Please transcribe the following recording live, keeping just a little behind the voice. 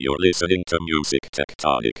You're listening to Music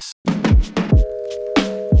Tectonics.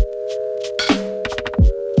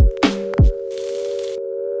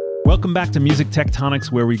 Welcome back to Music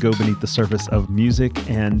Tectonics, where we go beneath the surface of music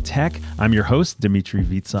and tech. I'm your host, Dimitri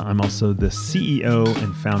Vitsa. I'm also the CEO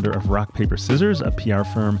and founder of Rock Paper Scissors, a PR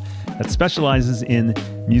firm that specializes in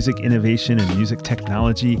music innovation and music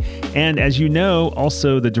technology. And as you know,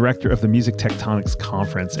 also the director of the Music Tectonics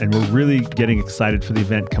Conference. And we're really getting excited for the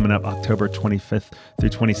event coming up October 25th through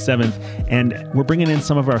 27th. And we're bringing in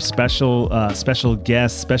some of our special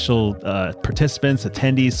guests, special participants,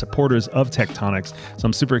 attendees, supporters of Tectonics. So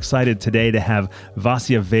I'm super excited today to have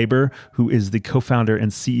Vasya Weber, who is the co-founder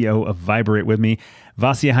and CEO of Viberate, with me.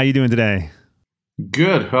 Vasya, how are you doing today?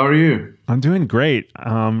 Good. How are you? I'm doing great.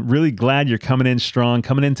 Really glad you're coming in strong,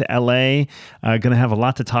 coming into LA. Going to have a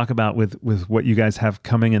lot to talk about with what you guys have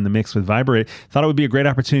coming in the mix with Viberate. Thought it would be a great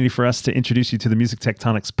opportunity for us to introduce you to the Music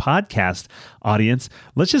Tectonics podcast audience.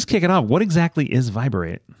 Let's just kick it off. What exactly is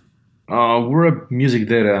Viberate? We're a music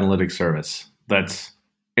data analytics service. That's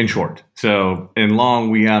in short. So in long,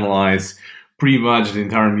 we analyze pretty much the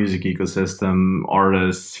entire music ecosystem,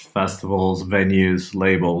 artists, festivals, venues,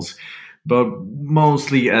 labels. But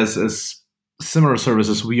mostly as similar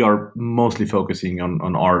services, we are mostly focusing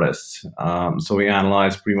on artists. So we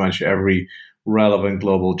analyze pretty much every relevant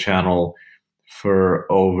global channel for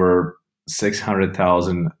over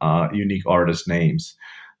 600,000 unique artist names.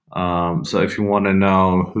 So if you want to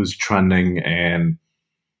know who's trending in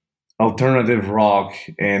alternative rock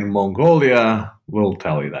in Mongolia, we'll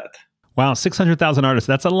tell you that. Wow, 600,000 artists.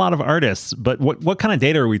 That's a lot of artists. But what kind of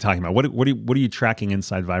data are we talking about? What are you tracking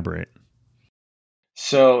inside Viberate?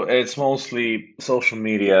 So it's mostly social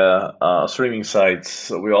media, streaming sites.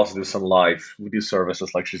 We also do some live. We do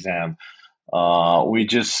services like Shazam. We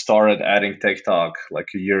just started adding TikTok like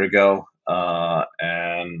a year ago,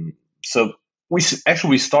 and so we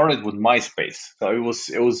started with MySpace. So it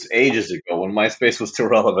was ages ago when MySpace was still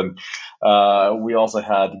relevant. We also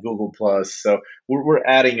had Google Plus. So we're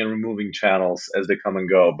adding and removing channels as they come and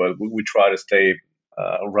go, but we try to stay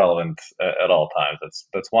relevant at all times.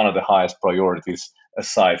 That's one of the highest priorities,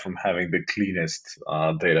 aside from having the cleanest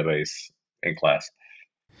database in class.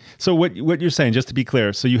 So what you're saying, just to be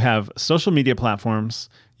clear, so you have social media platforms,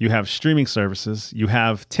 you have streaming services, you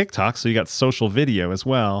have TikTok, so you got social video as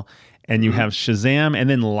well, and you have Shazam, and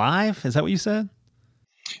then live. Is that what you said?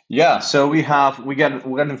 Yeah. So we're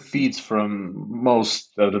getting feeds from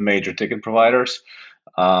most of the major ticket providers.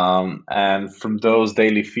 And from those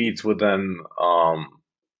daily feeds, we then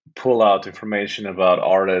pull out information about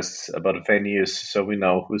artists, about venues, so we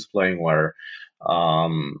know who's playing where.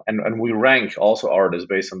 And we rank also artists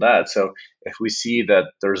based on that. So if we see that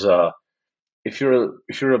if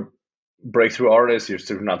you're a breakthrough artist, you're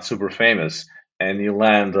still not super famous, and you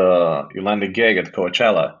land a gig at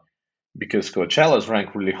Coachella, because Coachella is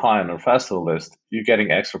ranked really high on our festival list, you're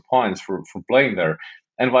getting extra points for playing there,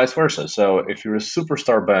 and vice versa. So if you're a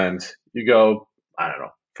superstar band, you go, I don't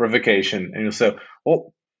know, for a vacation, and you say,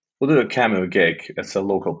 "Oh, we'll do a cameo gig. It's a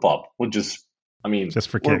local pub. Just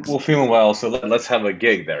for kicks. We're feeling well, so let's have a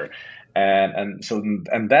gig there." And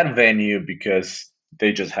that venue, because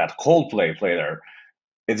they just had Coldplay play there,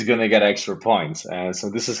 it's gonna get extra points. And so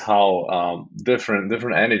this is how different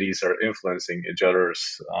entities are influencing each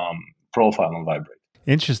other's profile on Viberate.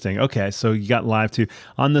 Interesting. Okay, so you got live too.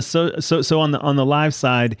 On the on the live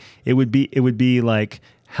side, it would be like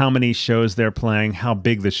how many shows they're playing, how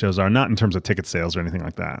big the shows are, not in terms of ticket sales or anything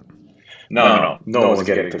like that. No one's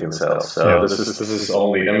getting ticket sales. So yeah, this is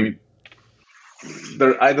only.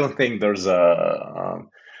 I don't think there's a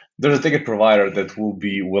ticket provider that will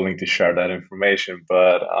be willing to share that information.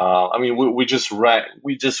 But we just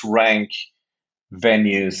rank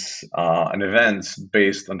venues and events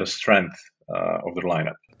based on the strength of their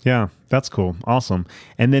lineup. Yeah, that's cool. Awesome.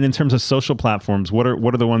 And then in terms of social platforms, what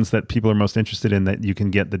are the ones that people are most interested in that you can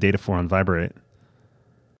get the data for on Viberate?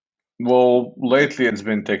 Well, lately it's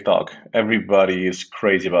been TikTok. Everybody is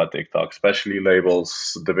crazy about TikTok, especially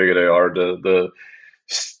labels. The bigger they are, the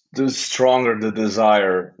stronger the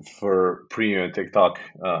desire for premium TikTok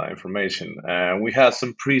information. And we have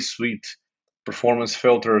some pretty sweet performance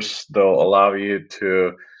filters that allow you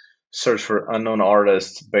to search for unknown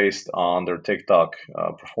artists based on their TikTok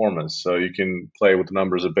performance. So you can play with the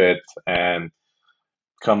numbers a bit and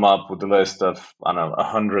come up with a list of,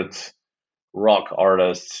 100 rock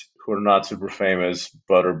artists who are not super famous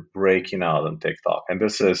but are breaking out on TikTok. And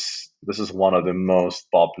this is one of the most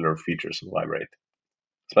popular features of Viberate,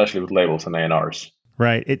 especially with labels and A&Rs.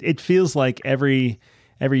 Right. It feels like every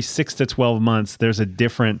 6 to 12 months, there's a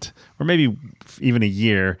different, or maybe even a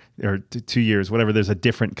year or 2 years, whatever, there's a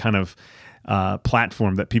different kind of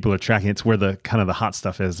platform that people are tracking. It's where the kind of the hot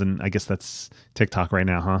stuff is, and I guess that's TikTok right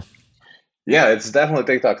now, huh? Yeah, it's definitely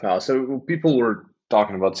TikTok now. So people were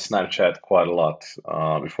talking about Snapchat quite a lot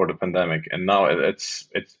before the pandemic, and now it's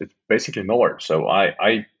basically nowhere. So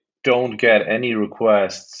I don't get any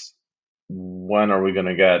requests. When are we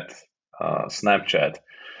gonna get Snapchat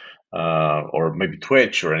or maybe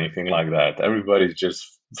Twitch or anything like that? Everybody's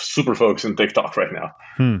just super focused on TikTok right now.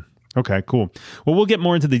 Hmm. Okay, cool. Well, we'll get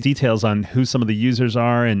more into the details on who some of the users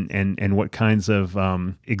are and what kinds of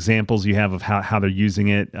examples you have of how they're using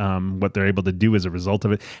it, what they're able to do as a result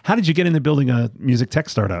of it. How did you get into building a music tech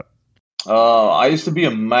startup? I used to be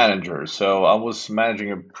a manager, so I was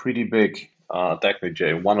managing a pretty big tech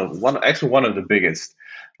DJ, one of the biggest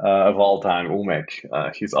of all time,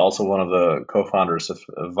 Umek. He's also one of the co-founders of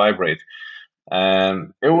Vibrate,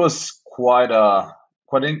 and it was quite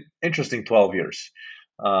an interesting 12 years.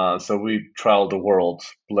 So we traveled the world,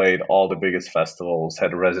 played all the biggest festivals,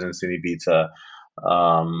 had a residency in Ibiza,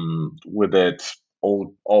 with it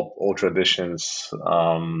all traditions,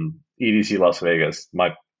 EDC Las Vegas,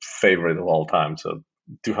 my favorite of all time. So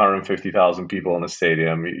 250,000 people in a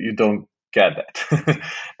stadium, you don't get that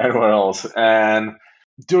anywhere else. And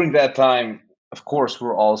during that time, of course,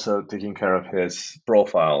 we're also taking care of his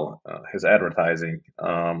profile, his advertising,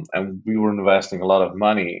 and we were investing a lot of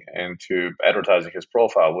money into advertising his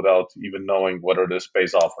profile without even knowing whether this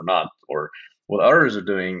pays off or not, or what others are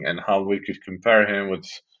doing, and how we could compare him with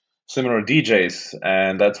similar DJs.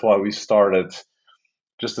 And that's why we started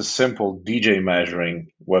just a simple DJ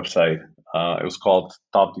measuring website. It was called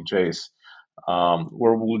Top DJs,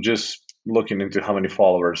 where we'll just looking into how many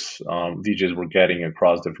followers DJs were getting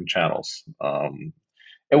across different channels.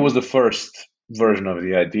 It was the first version of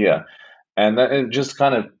the idea, and then it just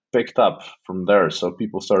kind of picked up from there. So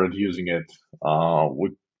people started using it.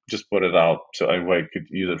 We just put it out so everybody could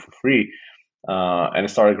use it for free, and it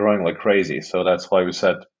started growing like crazy. So that's why we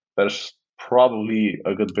said there's probably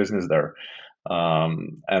a good business there.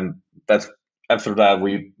 And that's after that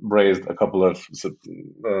we raised a couple of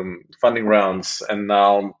funding rounds, and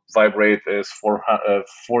now Vibrate is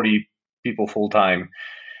 40 people full time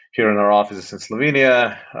here in our offices in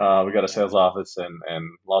Slovenia. We got a sales office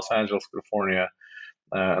in Los Angeles, California,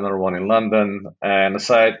 another one in London, and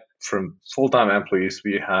aside from full-time employees,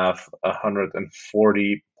 we have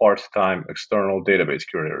 140 part-time external database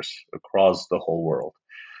curators across the whole world.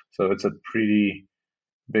 So it's a pretty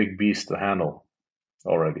big beast to handle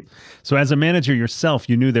already. So as a manager yourself,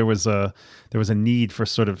 you knew there was a need for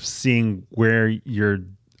sort of seeing where your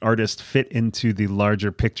artist fit into the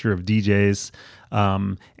larger picture of DJs,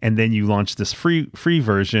 and then you launched this free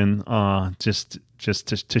version just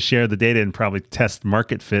to share the data and probably test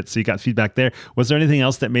market fit. So you got feedback there. Was there anything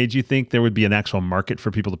else that made you think there would be an actual market for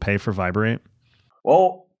people to pay for Vibrate?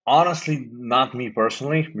 Well, honestly, not me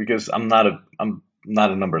personally, because I'm not a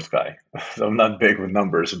numbers guy. So I'm not big with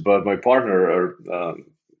numbers. But my partner,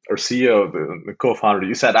 or CEO, the co-founder,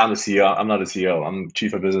 you said I'm the CEO. I'm not a CEO. I'm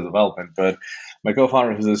chief of business development. But my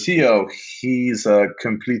co-founder, who's the CEO, he's a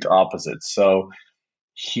complete opposite. So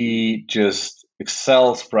he just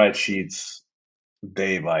Excel spreadsheets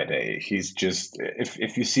day by day. He's just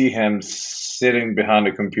if you see him sitting behind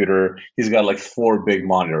a computer, he's got like four big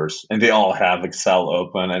monitors, and they all have Excel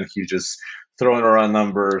open, and he's just throwing around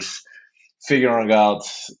numbers, figuring out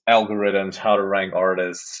algorithms, how to rank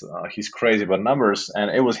artists. He's crazy about numbers,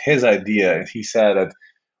 and it was his idea. And he said that,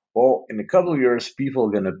 well, in a couple of years, people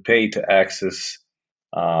are going to pay to access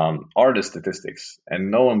artist statistics,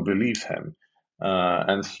 and no one believes him.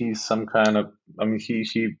 And he's some kind of, I mean,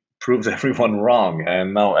 he proves everyone wrong,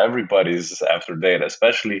 and now everybody's after data.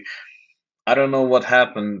 Especially, I don't know what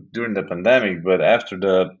happened during the pandemic, but after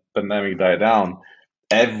the pandemic died down,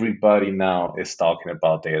 everybody now is talking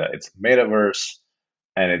about data. It's metaverse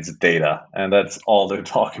and it's data, and that's all they're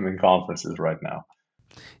talking in conferences right now.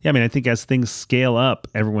 Yeah, I mean, I think as things scale up,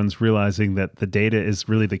 everyone's realizing that the data is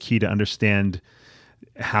really the key to understand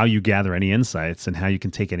how you gather any insights and how you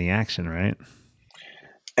can take any action, right?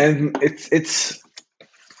 And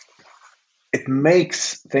it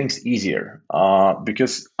makes things easier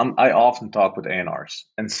because I often talk with A&Rs,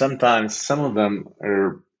 and sometimes some of them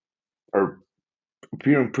are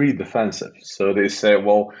appearing pretty defensive. So they say,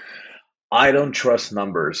 well, I don't trust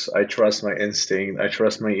numbers. I trust my instinct. I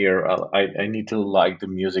trust my ear. I need to like the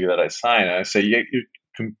music that I sign. And I say, yeah, you're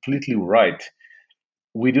completely right.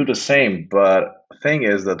 We do the same, but the thing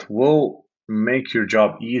is that we'll make your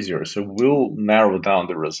job easier. So we'll narrow down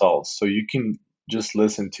the results. So you can just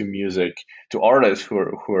listen to music, to artists who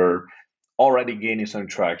are already gaining some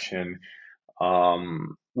traction.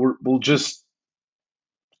 We'll just,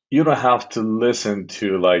 you don't have to listen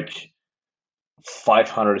to like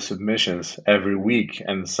 500 submissions every week,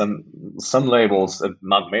 and some labels,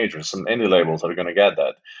 not major, some indie labels are going to get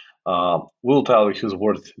that. We'll tell you who's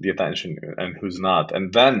worth the attention and who's not,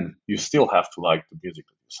 and then you still have to like the music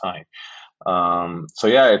that you sign. So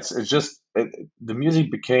yeah, it's just the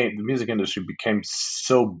music industry became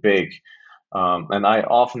so big, and I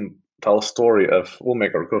often tell a story of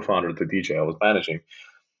Ulmek, our co-founder, the DJ I was managing.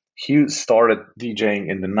 He started DJing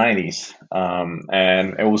in the 90s,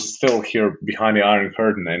 and it was still here behind the Iron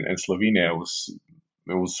Curtain in Slovenia.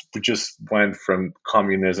 We just went from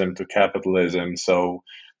communism to capitalism, so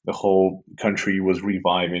the whole country was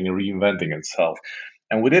reviving and reinventing itself.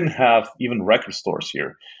 And we didn't have even record stores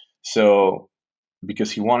here. So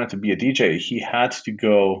because he wanted to be a DJ, he had to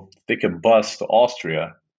go take a bus to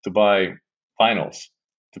Austria to buy vinyls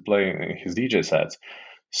to play his DJ sets.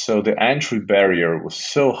 So the entry barrier was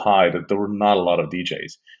so high that there were not a lot of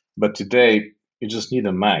DJs. But today, you just need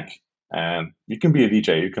a Mac, and you can be a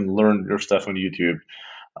DJ. You can learn your stuff on YouTube.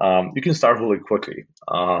 You can start really quickly.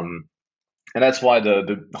 And that's why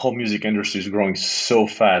the whole music industry is growing so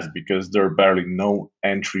fast, because there are barely no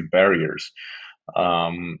entry barriers.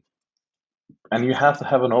 And you have to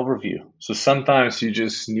have an overview. So sometimes you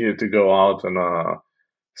just need to go out on a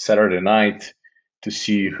Saturday night to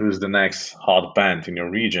see who's the next hot band in your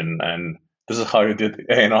region. And this is how you did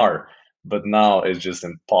A&R. But now it's just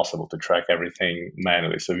impossible to track everything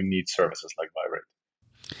manually. So you need services like Vibrate.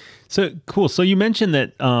 So cool. So you mentioned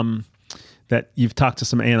that that you've talked to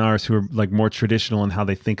some A&Rs who are like more traditional in how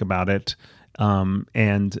they think about it,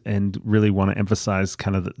 and really want to emphasize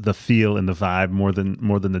kind of the feel and the vibe more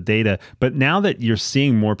than the data. But now that you're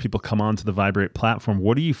seeing more people come onto the Vibrate platform,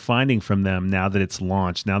 what are you finding from them now that it's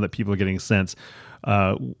launched? Now that people are getting a sense,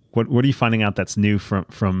 what are you finding out that's new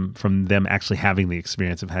from them actually having the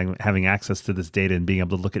experience of having access to this data and being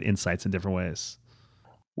able to look at insights in different ways?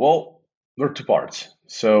 Well, there are two parts.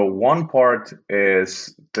 So one part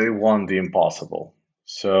is they want the impossible.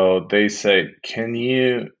 So they say, can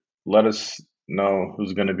you let us know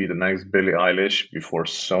who's going to be the next Billie Eilish before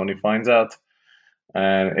Sony finds out?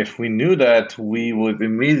 And if we knew that, we would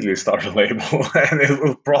immediately start a label, and it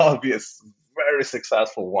would probably be a very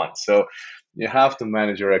successful one. So you have to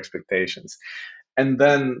manage your expectations. And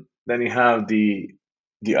then you have the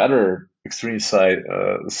other extreme side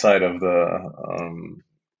of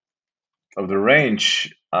the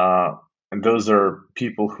range, and those are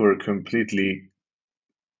people who are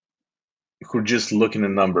just looking at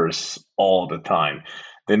numbers all the time.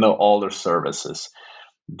 They know all their services.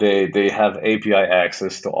 They have API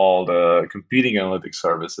access to all the competing analytics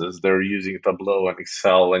services. They're using Tableau and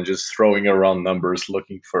Excel and just throwing around numbers,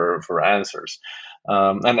 looking for answers,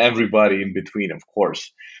 and everybody in between, of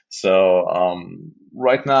course. So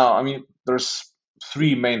right now, I mean, there's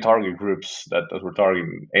three main target groups that we're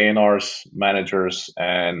targeting: A&Rs, managers,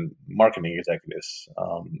 and marketing executives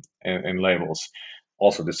in labels,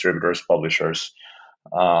 also distributors, publishers.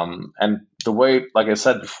 And the way, like I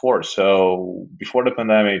said before, so before the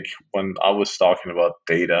pandemic, when I was talking about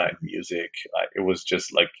data and music, it was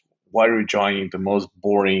just like, why are you joining the most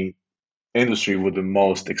boring industry with the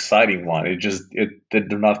most exciting one?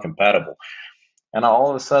 They're not compatible. And all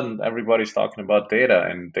of a sudden, everybody's talking about data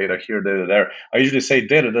and data here, data there. I usually say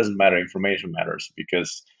data doesn't matter, information matters,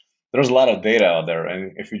 because there's a lot of data out there.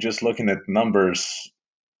 And if you're just looking at numbers,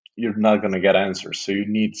 you're not going to get answers. So you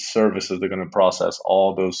need services that are going to process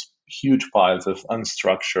all those huge piles of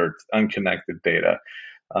unstructured, unconnected data,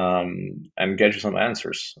 and get you some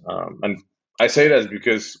answers. And I say that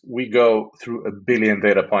because we go through 1 billion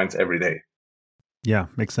data points every day. Yeah,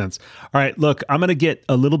 makes sense. All right, look, I'm going to get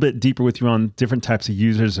a little bit deeper with you on different types of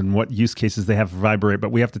users and what use cases they have for Vibrate,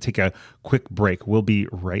 but we have to take a quick break. We'll be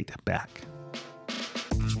right back.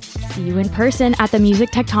 See you in person at the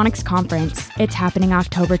Music Tectonics Conference. It's happening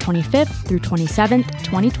October 25th through 27th,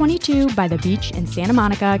 2022 by the beach in Santa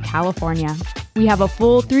Monica, California. We have a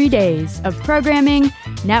full 3 days of programming,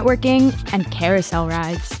 networking, and carousel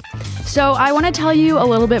rides. So I want to tell you a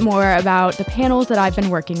little bit more about the panels that I've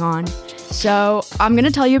been working on. So I'm going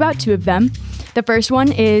to tell you about 2 of them. The first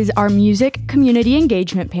one is our Music Community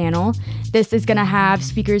Engagement panel. This is going to have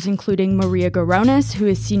speakers including Maria Goronis, who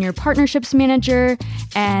is Senior Partnerships Manager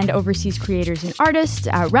and oversees creators and artists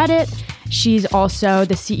at Reddit. She's also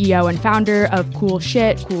the CEO and founder of Cool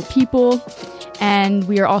Shit, Cool People. And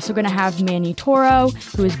we are also going to have Manny Toro,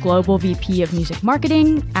 who is Global VP of Music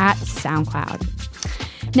Marketing at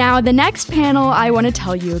SoundCloud. Now, the next panel I want to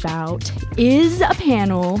tell you about is a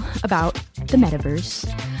panel about the metaverse.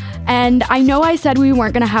 And I know I said we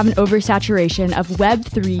weren't going to have an oversaturation of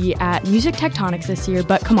Web3 at Music Tectonics this year,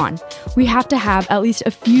 but come on, we have to have at least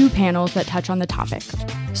a few panels that touch on the topic.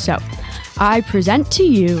 So I present to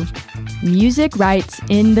you Music Rights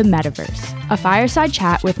in the Metaverse, a fireside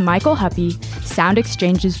chat with Michael Huppy,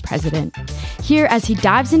 SoundExchange's president. Here as he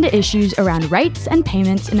dives into issues around rights and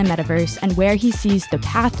payments in the metaverse and where he sees the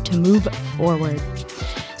path to move forward.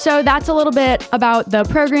 So that's a little bit about the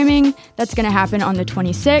programming that's going to happen on the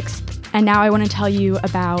 26th. And now I want to tell you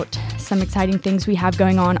about some exciting things we have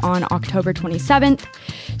going on October 27th.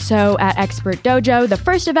 So at Expert Dojo, the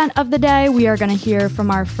first event of the day, we are going to hear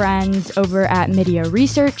from our friends over at Media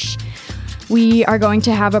Research. We are going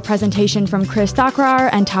to have a presentation from Chris Thakrar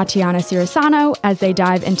and Tatiana Cirisano as they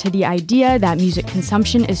dive into the idea that music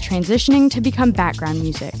consumption is transitioning to become background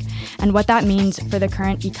music and what that means for the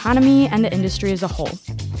current economy and the industry as a whole.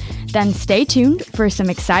 Then stay tuned for some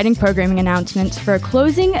exciting programming announcements for a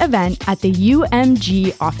closing event at the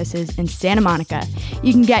UMG offices in Santa Monica.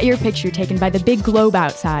 You can get your picture taken by the big globe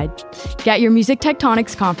outside. Get your Music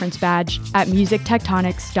Tectonics conference badge at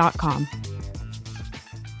musictectonics.com.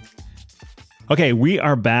 Okay, we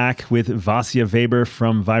are back with Vasya Weber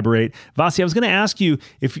from Viberate. Vasya, I was going to ask you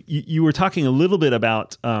if you were talking a little bit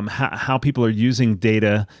about how people are using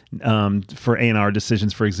data for A&R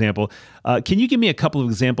decisions, for example. Can you give me a couple of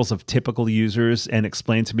examples of typical users and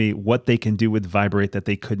explain to me what they can do with Viberate that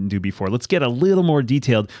they couldn't do before? Let's get a little more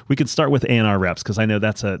detailed. We can start with A&R reps because I know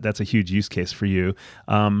that's a huge use case for you.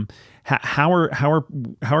 How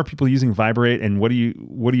are people using Viberate, and what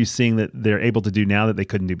are you seeing that they're able to do now that they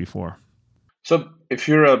couldn't do before? So if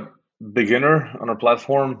you're a beginner on our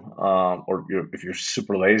platform, or if you're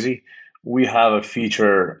super lazy, we have a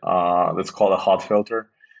feature that's called a hot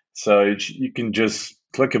filter. So you can just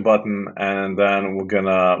click a button, and then we're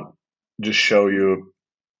gonna just show you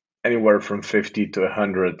anywhere from 50 to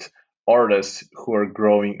 100 artists who are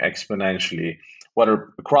growing exponentially,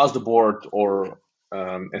 whether across the board or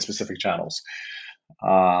in specific channels.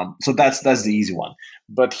 So that's the easy one.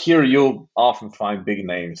 But here you'll often find big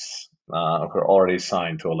names who are already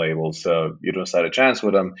signed to a label, so you don't stand a chance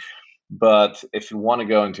with them. But if you want to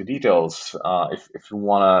go into details, if you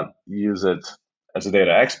want to use it as a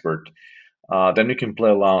data expert, then you can play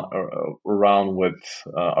around with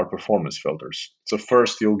our performance filters. So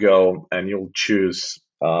first you'll go and you'll choose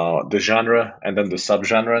the genre and then the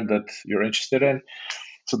subgenre that you're interested in.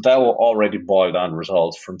 So that will already boil down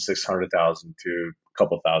results from 600,000 to a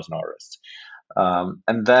couple thousand artists.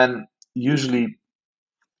 And then usually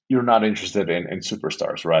you're not interested in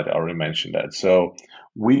superstars, right? I already mentioned that. So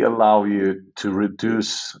we allow you to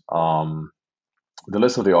reduce the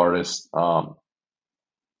list of the artists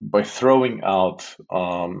by throwing out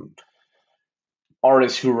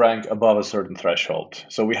artists who rank above a certain threshold.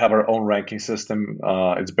 So we have our own ranking system.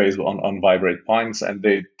 It's based on Viberate points, and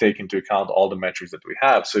they take into account all the metrics that we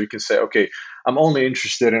have. So you can say, okay, I'm only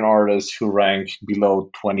interested in artists who rank below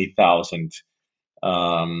 20,000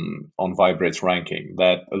 on Vibrate's ranking.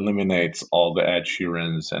 That eliminates all the Ed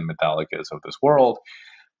Sheerans and Metallicas of this world.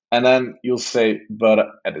 And then you'll say, but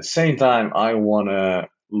at the same time, I want to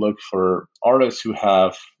look for artists who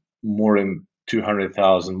have more than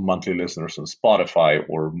 200,000 monthly listeners on Spotify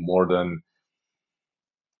or more than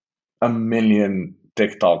 1 million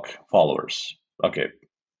TikTok followers. Okay,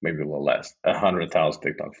 maybe a little less, 100,000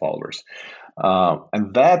 TikTok followers.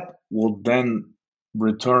 And that will then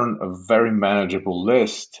return a very manageable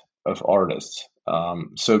list of artists.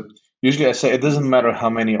 So usually I say it doesn't matter how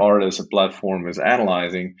many artists a platform is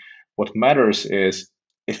analyzing. What matters is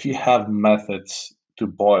if you have methods to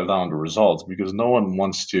boil down the results, because no one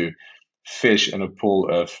wants to fish in a pool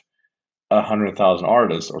of 100,000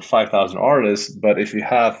 artists or 5,000 artists. But if you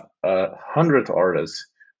have 100 artists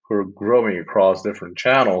who are growing across different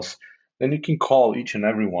channels, then you can call each and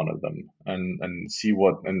every one of them and see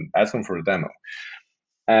and ask them for a demo.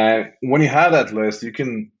 And when you have that list, you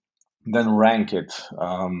can then rank it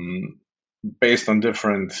based on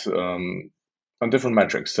different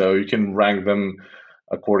metrics. So you can rank them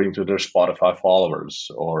according to their Spotify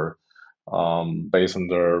followers or based on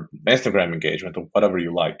their Instagram engagement or whatever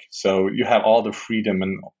you like. So you have all the freedom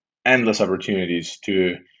and endless opportunities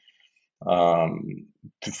to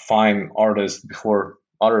find artists before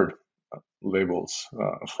other labels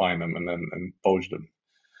find them and poach them.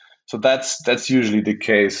 So that's usually the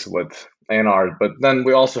case with A&R. But then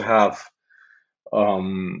we also have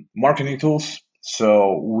marketing tools.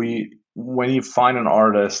 So when you find an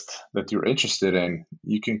artist that you're interested in,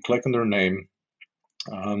 you can click on their name,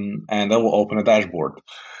 and that will open a dashboard.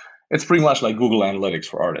 It's pretty much like Google Analytics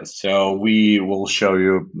for artists. So we will show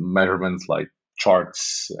you measurements like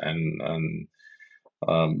charts and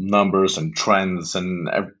numbers and trends and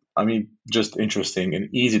just interesting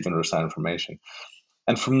and easy to understand information.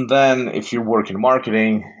 And from then, if you work in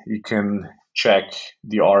marketing, you can check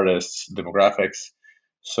the artist's demographics.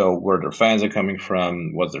 So where their fans are coming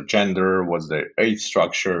from, what's their gender, what's their age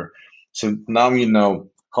structure. So now you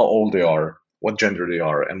know how old they are, what gender they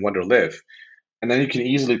are, and where they live. And then you can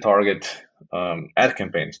easily target ad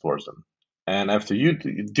campaigns towards them. And after you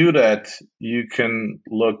do that, you can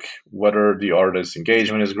look whether the artist's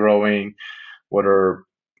engagement is growing, whether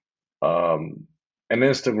an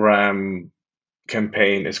Instagram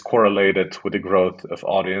campaign is correlated with the growth of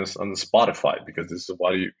audience on Spotify, because this is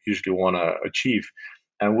what you usually want to achieve.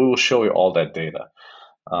 And we will show you all that data.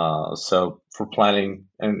 So for planning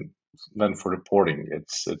and then for reporting,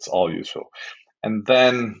 it's all useful. And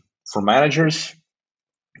then for managers,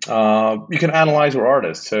 you can analyze your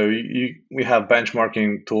artists. So we have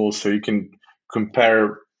benchmarking tools, so you can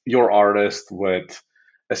compare your artist with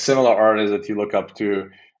a similar artist that you look up to,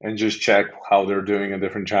 and just check how they're doing in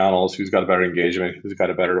different channels, who's got better engagement, who's got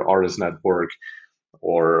a better artist network,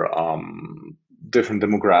 or different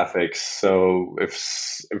demographics. So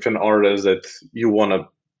if an artist that you want to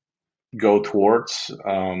go towards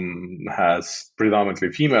has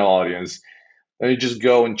predominantly female audience, then you just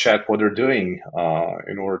go and check what they're doing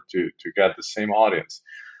in order to get the same audience.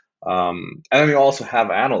 And then we also have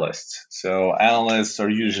analysts. So analysts are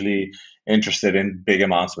usually interested in big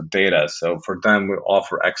amounts of data. So for them, we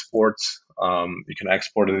offer exports. You can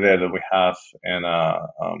export the data that we have in a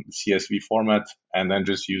CSV format, and then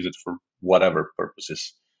just use it for whatever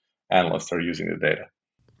purposes analysts are using the data.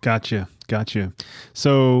 Gotcha.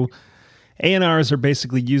 So A&Rs are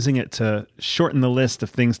basically using it to shorten the list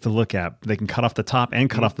of things to look at. They can cut off the top and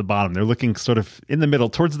cut off the bottom. They're looking sort of in the middle,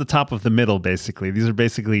 towards the top of the middle, basically. These are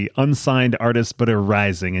basically unsigned artists, but are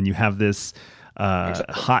rising. And you have this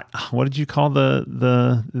hot, what did you call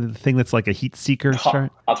the thing that's like a heat seeker?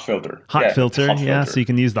 Hot filter. Hot filter. So you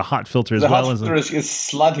can use the hot filter as well. The hot filter is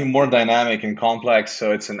slightly more dynamic and complex.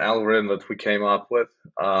 So it's an algorithm that we came up with.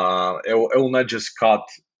 It will not just cut.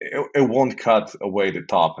 It won't cut away the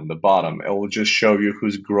top and the bottom. It will just show you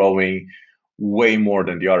who's growing way more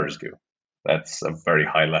than the others do. That's a very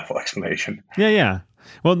high level explanation. Yeah.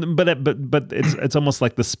 Well, but it's almost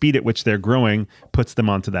like the speed at which they're growing puts them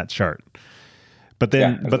onto that chart. But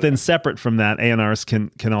then separate from that, A&Rs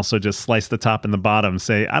can also just slice the top and the bottom,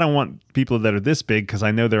 say, I don't want people that are this big because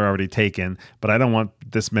I know they're already taken, but I don't want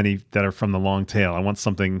this many that are from the long tail. I want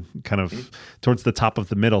something kind of towards the top of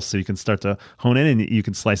the middle, so you can start to hone in and you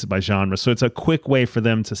can slice it by genre. So it's a quick way for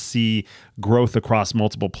them to see growth across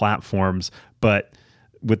multiple platforms, but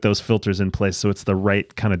with those filters in place, so it's the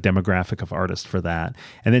right kind of demographic of artist for that.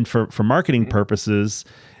 And then for marketing purposes,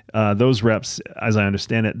 those reps, as I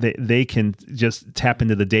understand it, they can just tap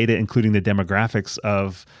into the data, including the demographics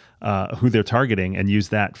of who they're targeting, and use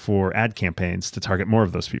that for ad campaigns to target more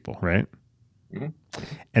of those people, right? Mm-hmm.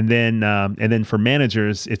 And then for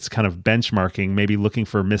managers, it's kind of benchmarking, maybe looking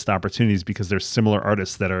for missed opportunities because there's similar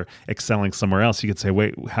artists that are excelling somewhere else. You could say,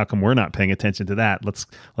 wait, how come we're not paying attention to that?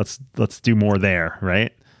 Let's do more there,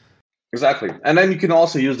 right? Exactly. And then you can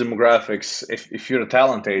also use demographics if you're a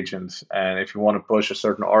talent agent and if you want to push a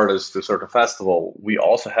certain artist to a certain festival. We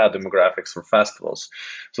also have demographics for festivals.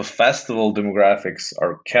 So festival demographics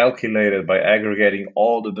are calculated by aggregating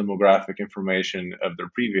all the demographic information of their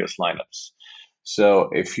previous lineups. So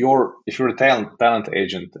if you're a talent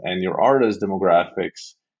agent and your artist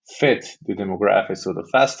demographics fit the demographics of the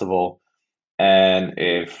festival, and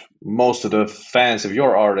if most of the fans of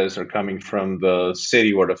your artist are coming from the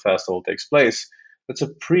city where the festival takes place, that's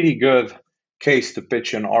a pretty good case to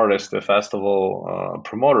pitch an artist to a festival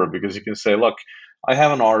promoter, because you can say, look, I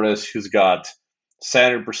have an artist who's got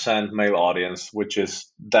 70% male audience, which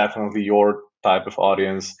is definitely your type of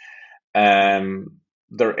audience, and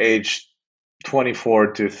they're aged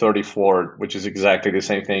 24 to 34, which is exactly the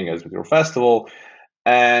same thing as with your festival.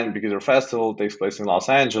 And because your festival takes place in Los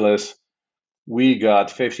Angeles, we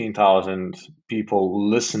got 15,000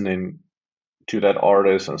 people listening to that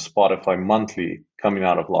artist on Spotify monthly coming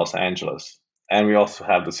out of Los Angeles. And we also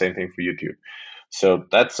have the same thing for YouTube. So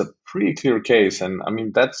that's a pretty clear case. And I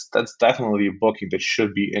mean, that's definitely a booking that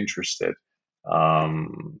should be interested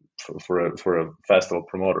for a festival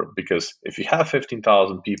promoter. Because if you have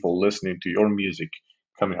 15,000 people listening to your music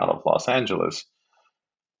coming out of Los Angeles,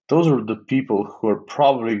 those are the people who are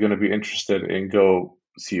probably going to be interested in go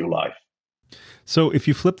see you live. So if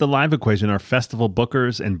you flip the live equation, are festival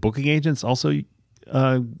bookers and booking agents also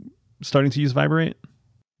starting to use Viberate?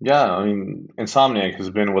 Yeah, I mean, Insomniac has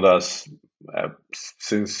been with us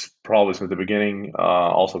since the beginning.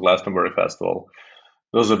 Also Glastonbury Festival.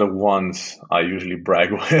 Those are the ones I usually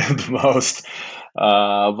brag with the most.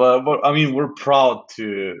 But I mean, we're proud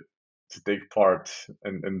to to take part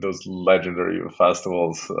in those legendary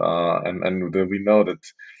festivals, and we know that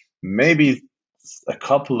maybe a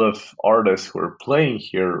couple of artists who are playing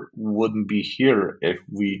here wouldn't be here if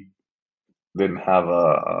we didn't have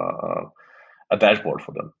a dashboard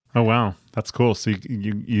for them. Oh wow, that's cool. So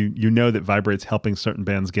you know that Vibrate's helping certain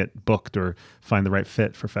bands get booked or find the right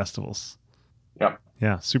fit for festivals. Yeah.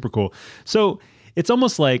 Yeah, super cool. So it's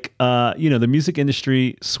almost like the music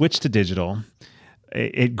industry switched to digital.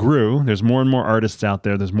 It grew. There's more and more artists out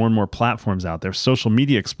there. There's more and more platforms out there. Social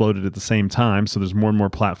media exploded at the same time. So there's more and more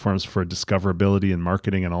platforms for discoverability and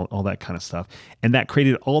marketing and all that kind of stuff. And that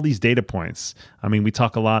created all these data points. I mean, we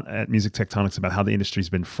talk a lot at Music Tectonics about how the industry's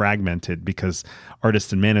been fragmented because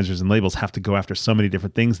artists and managers and labels have to go after so many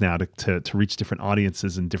different things now to reach different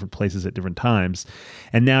audiences in different places at different times.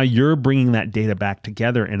 And now you're bringing that data back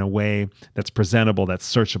together in a way that's presentable, that's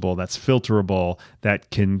searchable, that's filterable, that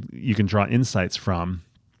you can draw insights from.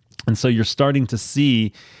 And so you're starting to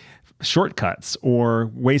see shortcuts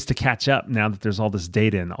or ways to catch up now that there's all this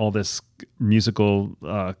data and all this musical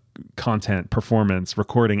content, performance,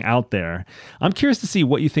 recording out there. I'm curious to see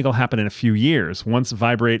what you think will happen in a few years once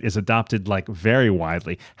Vibrate is adopted like very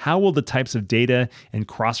widely. How will the types of data and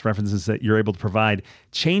cross-references that you're able to provide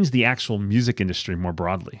change the actual music industry more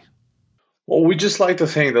broadly? Well, we just like to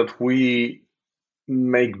think that we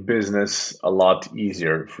make business a lot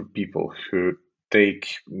easier for people who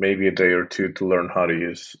take maybe a day or two to learn how to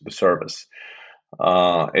use the service.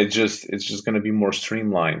 It's just going to be more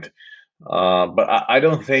streamlined. But I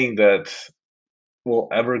don't think that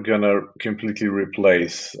we're ever going to completely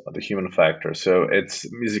replace the human factor. So it's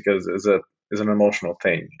music is an emotional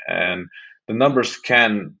thing, and the numbers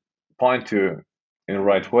can point to in the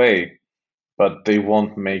right way, but they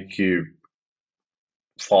won't make you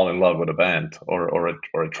fall in love with a band or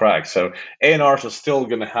a track. So A&Rs are still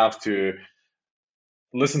going to have to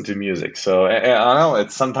listen to music. So I know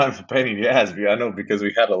it's sometimes a pain in the ass. I know because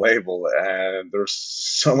we had a label and there's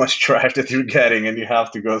so much trash that you're getting and you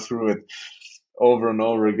have to go through it over and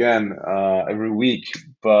over again every week.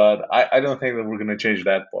 But I don't think that we're going to change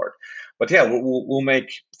that part. But yeah, we'll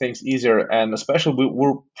make things easier, and especially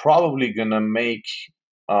we're probably going to make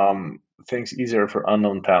things easier for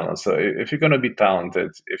unknown talent. So if you're going to be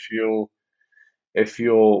talented, if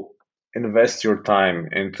you'll invest your time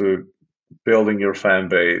into building your fan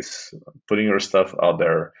base, putting your stuff out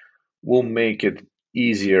there, will make it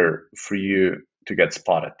easier for you to get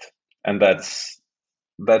spotted. And that's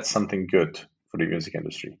something good for the music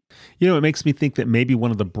industry. It makes me think that maybe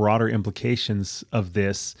one of the broader implications of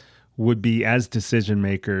this would be, as decision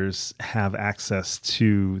makers have access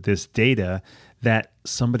to this data, that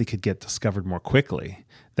somebody could get discovered more quickly,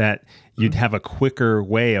 that you'd have a quicker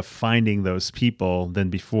way of finding those people than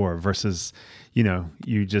before versus,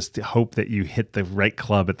 you just hope that you hit the right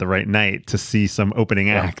club at the right night to see some opening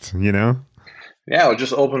act, Yeah, or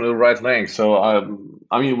just open the right link. So,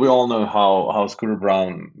 we all know how Scooter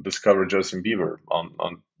Braun discovered Justin Bieber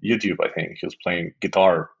on YouTube. I think he was playing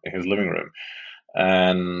guitar in his living room.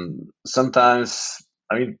 And sometimes,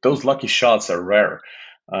 those lucky shots are rare.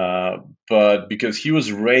 But because he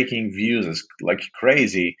was raking views like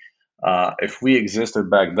crazy, if we existed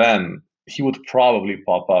back then, he would probably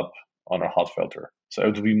pop up on a hot filter. So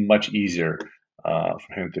it would be much easier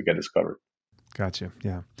for him to get discovered. Gotcha.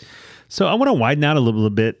 Yeah. So I want to widen out a little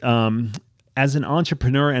bit. As an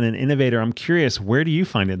entrepreneur and an innovator, I'm curious, where do you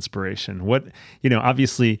find inspiration?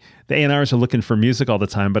 Obviously the A&Rs are looking for music all the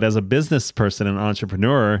time, but as a business person and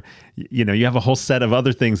entrepreneur, you have a whole set of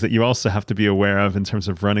other things that you also have to be aware of in terms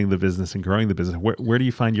of running the business and growing the business. Where do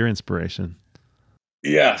you find your inspiration?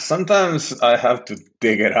 Yeah, sometimes I have to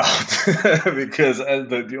dig it out because as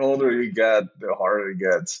the older you get, the harder it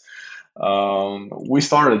gets.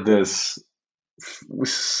 We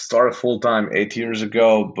started full-time 8 years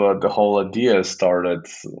ago, but the whole idea started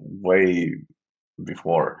way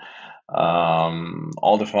before.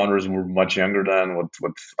 All the founders were much younger then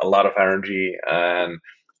with a lot of energy, and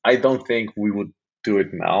I don't think we would do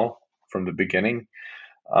it now from the beginning.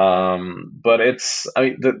 But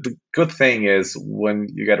the good thing is when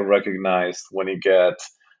you get recognized, when you get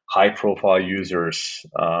high-profile users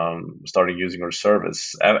starting using our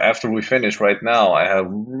service. After we finish right now, I have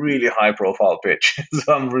really high-profile pitch,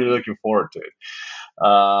 so I'm really looking forward to it.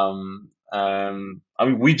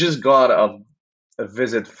 We just got a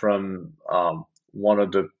visit from one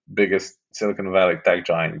of the biggest Silicon Valley tech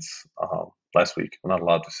giants last week. I'm not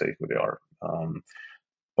allowed to say who they are.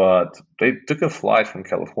 But they took a flight from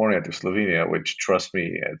California to Slovenia, which, trust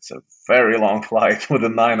me, it's a very long flight with a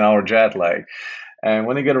 9-hour jet lag. And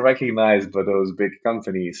when you get recognized by those big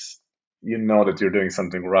companies, you know that you're doing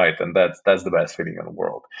something right, and that's the best feeling in the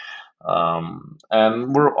world.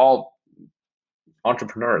 And we're all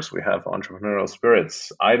entrepreneurs. We have entrepreneurial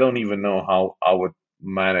spirits. I don't even know how I would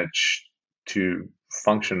manage to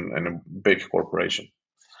function in a big corporation,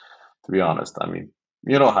 to be honest. I mean,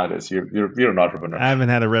 you know how it is. You're an entrepreneur. I haven't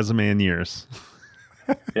had a resume in years.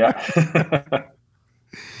 Yeah.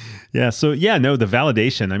 Yeah. So the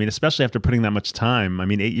validation, I mean, especially after putting that much time, I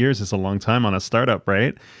mean, 8 years is a long time on a startup,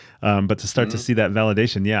 right? But to start to see that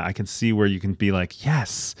validation, I can see where you can be like,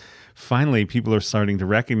 yes, finally people are starting to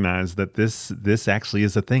recognize that this actually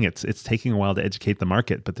is a thing. It's taking a while to educate the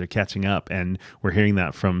market, but they're catching up. And we're hearing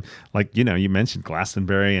that from, like, you mentioned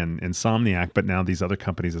Glastonbury and Insomniac, but now these other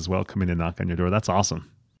companies as well come in and knock on your door. That's awesome.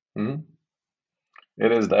 Mm-hmm.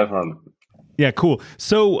 It is definitely. Yeah, cool.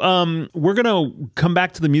 So we're going to come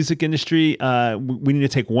back to the music industry. We need to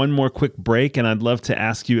take one more quick break, and I'd love to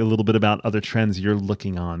ask you a little bit about other trends you're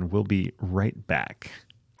looking on. We'll be right back.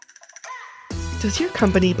 Does your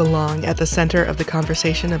company belong at the center of the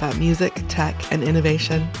conversation about music, tech, and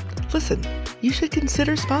innovation? Listen, you should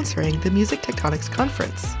consider sponsoring the Music Tectonics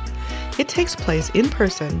Conference. It takes place in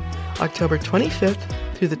person October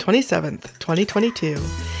 25th through the 27th, 2022,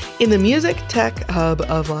 in the Music Tech Hub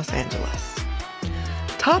of Los Angeles.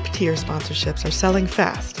 Top-tier sponsorships are selling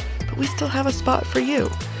fast, but we still have a spot for you,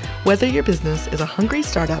 whether your business is a hungry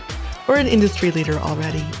startup or an industry leader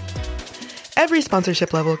already. Every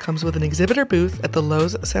sponsorship level comes with an exhibitor booth at the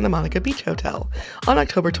Loews Santa Monica Beach Hotel on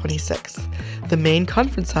October 26th, the main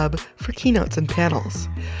conference hub for keynotes and panels.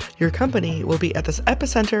 Your company will be at this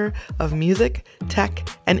epicenter of music, tech,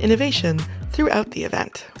 and innovation throughout the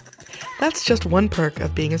event. That's just one perk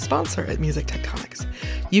of being a sponsor at Music Tectonics.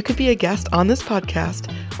 You could be a guest on this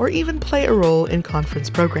podcast or even play a role in conference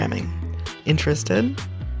programming. Interested?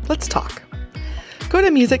 Let's talk. Go to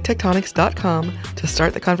musictectonics.com to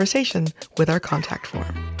start the conversation with our contact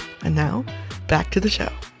form. And now, back to the show.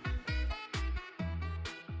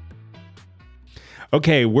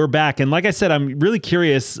 Okay, we're back. And like I said, I'm really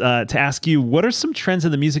curious to ask you, what are some trends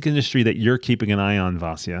in the music industry that you're keeping an eye on,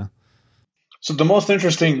 Vasya? So the most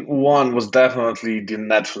interesting one was definitely the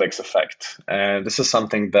Netflix effect. And this is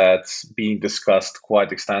something that's being discussed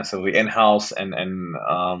quite extensively in-house, and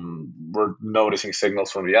we're noticing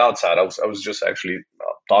signals from the outside. I was just actually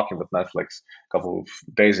talking with Netflix a couple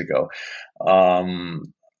of days ago.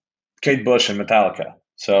 Kate Bush and Metallica.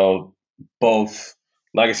 So both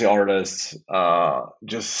legacy artists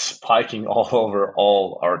just spiking all over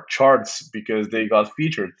all our charts because they got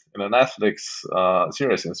featured in a Netflix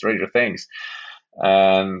series in Stranger Things.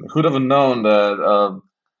 And who'd have known that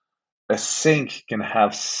a sync can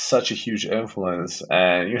have such a huge influence?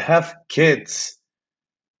 And you have kids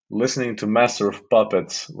listening to Master of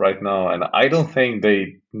Puppets right now, and I don't think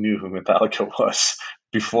they knew who Metallica was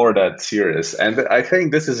before that series. And I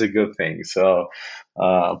think this is a good thing. So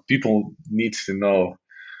people need to know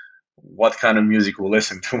what kind of music we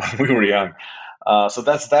listened to when we were young. So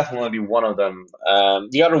that's definitely one of them.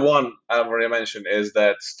 The other one I've already mentioned is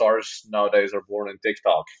that stars nowadays are born in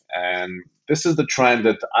TikTok. And this is the trend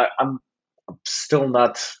that I'm still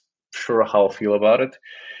not sure how I feel about it,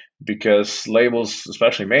 because labels,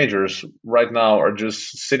 especially majors, right now are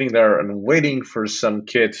just sitting there and waiting for some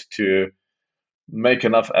kid to make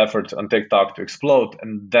enough effort on TikTok to explode,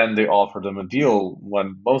 and then they offer them a deal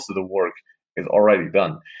when most of the work is already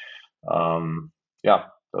done.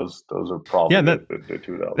 Those are probably the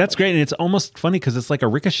two. That's great. And it's almost funny because it's like a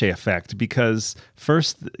ricochet effect, because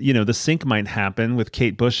first, the sync might happen with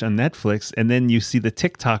Kate Bush on Netflix, and then you see the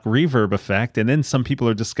TikTok reverb effect, and then some people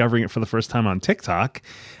are discovering it for the first time on TikTok.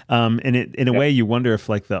 And in a way, you wonder if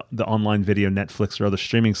like the online video Netflix or other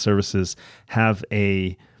streaming services have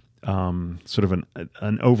a sort of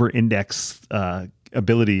an over-index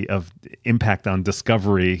ability of impact on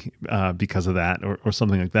discovery because of that, or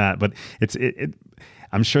something like that. But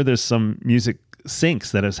I'm sure there's some music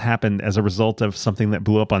syncs that has happened as a result of something that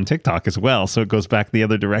blew up on TikTok as well. So it goes back the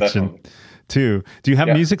other direction. Definitely. Too. Do you have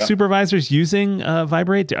music supervisors using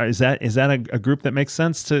Vibrate? Is that a group that makes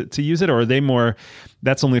sense to use it, or are they more?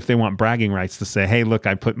 That's only if they want bragging rights to say, "Hey, look,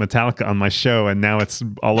 I put Metallica on my show, and now it's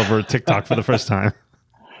all over TikTok for the first time."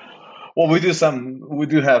 Well, we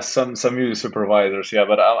do have some music supervisors,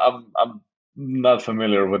 but I'm not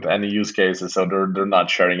familiar with any use cases, so they're not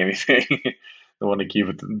sharing anything. They want to keep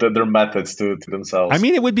their methods to themselves. I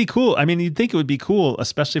mean, it would be cool. I mean, you'd think it would be cool,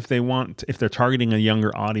 especially if they're targeting a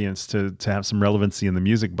younger audience to have some relevancy in the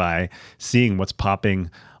music by seeing what's popping,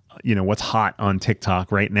 what's hot on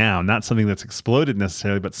TikTok right now. Not something that's exploded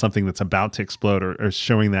necessarily, but something that's about to explode or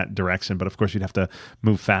showing that direction. But of course, you'd have to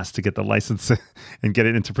move fast to get the license and get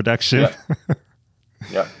it into production.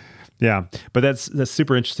 Yeah. Yeah, but that's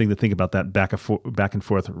super interesting to think about that back and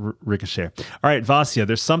forth ricochet. All right, Vasya,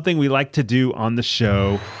 there's something we like to do on the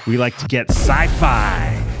show. We like to get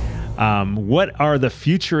sci-fi. What are the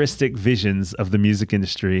futuristic visions of the music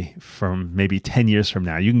industry from maybe 10 years from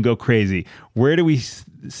now? You can go crazy. Where do we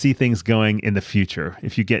see things going in the future?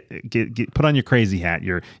 If you get put on your crazy hat,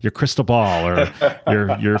 your crystal ball,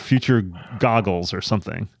 or your future goggles or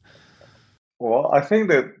something. Well, I think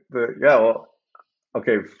that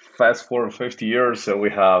okay, fast forward 50 years, so we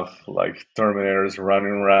have like Terminators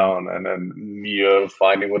running around, and then Neo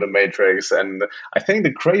fighting with the Matrix. And I think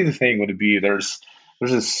the crazy thing would be there's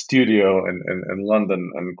a studio in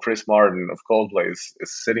London, and Chris Martin of Coldplay is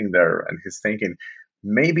sitting there, and he's thinking,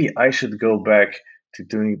 maybe I should go back to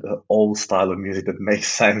doing the old style of music that makes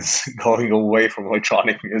sense, going away from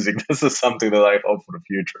electronic music. This is something that I hope for the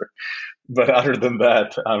future. But other than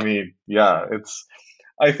that, I mean, yeah,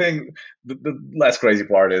 I think the less crazy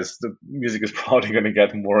part is the music is probably going to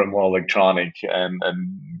get more and more electronic and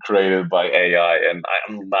created by AI, and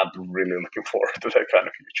I'm not really looking forward to that kind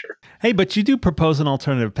of future. Hey, but you do propose an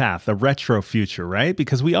alternative path, a retro future, right?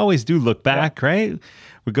 Because we always do look back, right?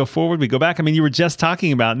 We go forward, we go back. I mean, you were just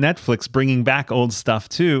talking about Netflix bringing back old stuff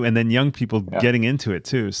too, and then young people getting into it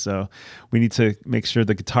too. So we need to make sure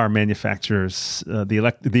the guitar manufacturers,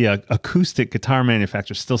 the acoustic guitar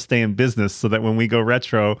manufacturers, still stay in business, so that when we go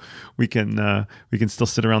retro, we can still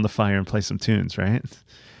sit around the fire and play some tunes, right?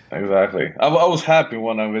 Exactly. I was happy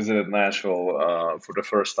when I visited Nashville for the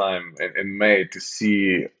first time in May to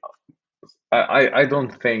see. I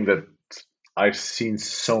don't think that I've seen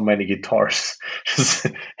so many guitars just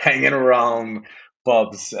hanging around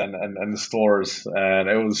pubs and stores, and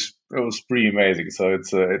it was pretty amazing. So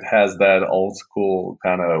it has that old school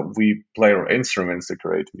kind of we play our instruments to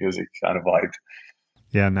create music kind of vibe.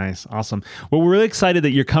 Yeah, nice. Awesome. Well, we're really excited that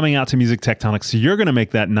you're coming out to Music Tectonics. So you're going to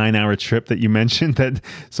make that 9-hour trip that you mentioned, that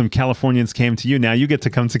some Californians came to you. Now you get to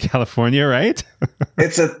come to California, right?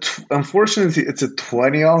 Unfortunately, it's a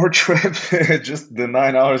 20-hour trip. Just the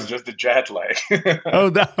 9 hours, just the jet lag.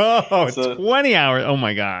 So, 20 hours. Oh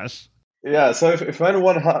my gosh. Yeah, so if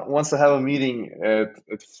anyone wants to have a meeting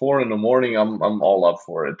at 4 a.m, I'm all up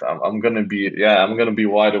for it. I'm gonna be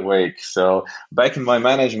wide awake. So back in my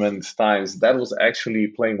management times, that was actually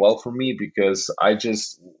playing well for me, because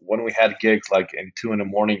when we had gigs like in 2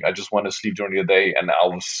 a.m, I just wanted to sleep during the day, and I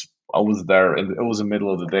was there, and it was the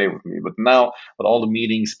middle of the day with me. But now with all the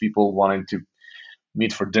meetings, people wanting to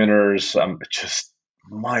meet for dinners,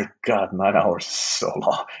 my God, 9 hours is so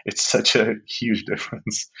long. It's such a huge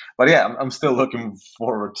difference. But yeah, I'm still looking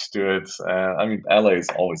forward to it. I mean, LA is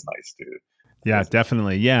always nice too. Yeah,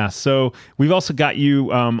 definitely. Yeah. So we've also got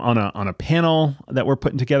you on a panel that we're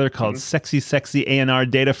putting together called Sexy A&R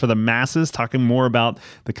Data for the Masses, talking more about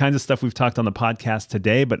the kinds of stuff we've talked on the podcast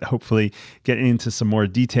today, but hopefully getting into some more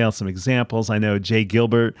detail, some examples. I know Jay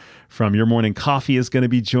Gilbert from Your Morning Coffee is going to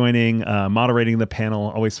be joining, moderating the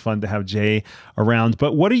panel. Always fun to have Jay around.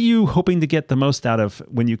 But what are you hoping to get the most out of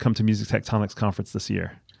when you come to Music Tectonics Conference this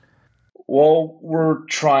year? Well, we're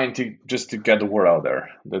trying to get the word out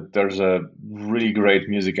there that there's a really great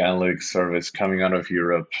music analytics service coming out of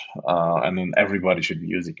Europe, and then everybody should be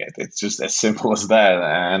using it. It's just as simple as that.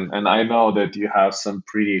 And I know that you have some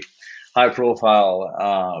pretty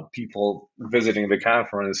high-profile people visiting the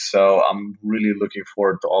conference, so I'm really looking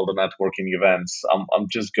forward to all the networking events. I'm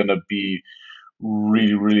just gonna be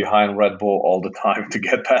really, really high on Red Bull all the time to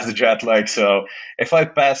get past the jet lag. So if I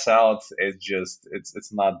pass out,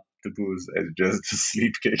 it's not the booze, it's just the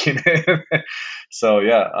sleep kicking in. So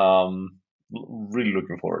yeah, really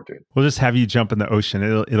looking forward to it. We'll just have you jump in the ocean.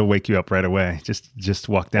 It'll wake you up right away. Just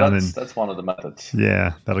walk down. That's one of the methods.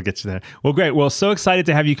 Yeah, that'll get you there. Well, great. Well, so excited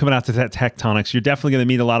to have you coming out to Tectonics. You're definitely going to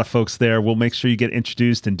meet a lot of folks there. We'll make sure you get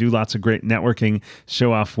introduced and do lots of great networking,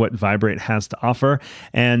 show off what Vibrate has to offer.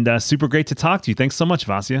 And super great to talk to you. Thanks so much,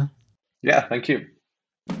 Vasya. Yeah, thank you.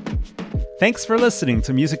 Thanks for listening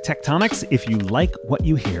to Music Tectonics. If you like what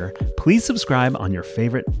you hear, please subscribe on your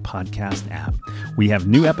favorite podcast app. We have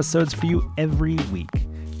new episodes for you every week.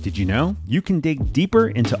 Did you know you can dig deeper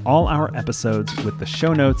into all our episodes with the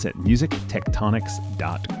show notes at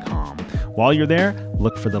musictectonics.com? While you're there,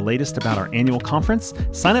 look for the latest about our annual conference,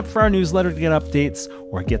 sign up for our newsletter to get updates,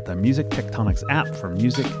 or get the Music Tectonics app for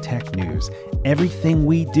music tech news. Everything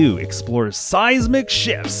we do explores seismic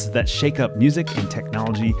shifts that shake up music and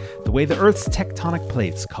technology the way the Earth's tectonic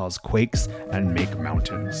plates cause quakes and make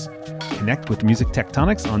mountains. Connect with Music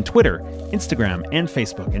Tectonics on Twitter, Instagram, and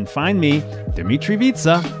Facebook, and find me, Dmitry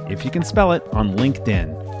Vitsa, if you can spell it, on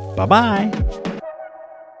LinkedIn. Bye-bye.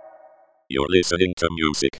 You're listening to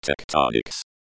Music Tectonics.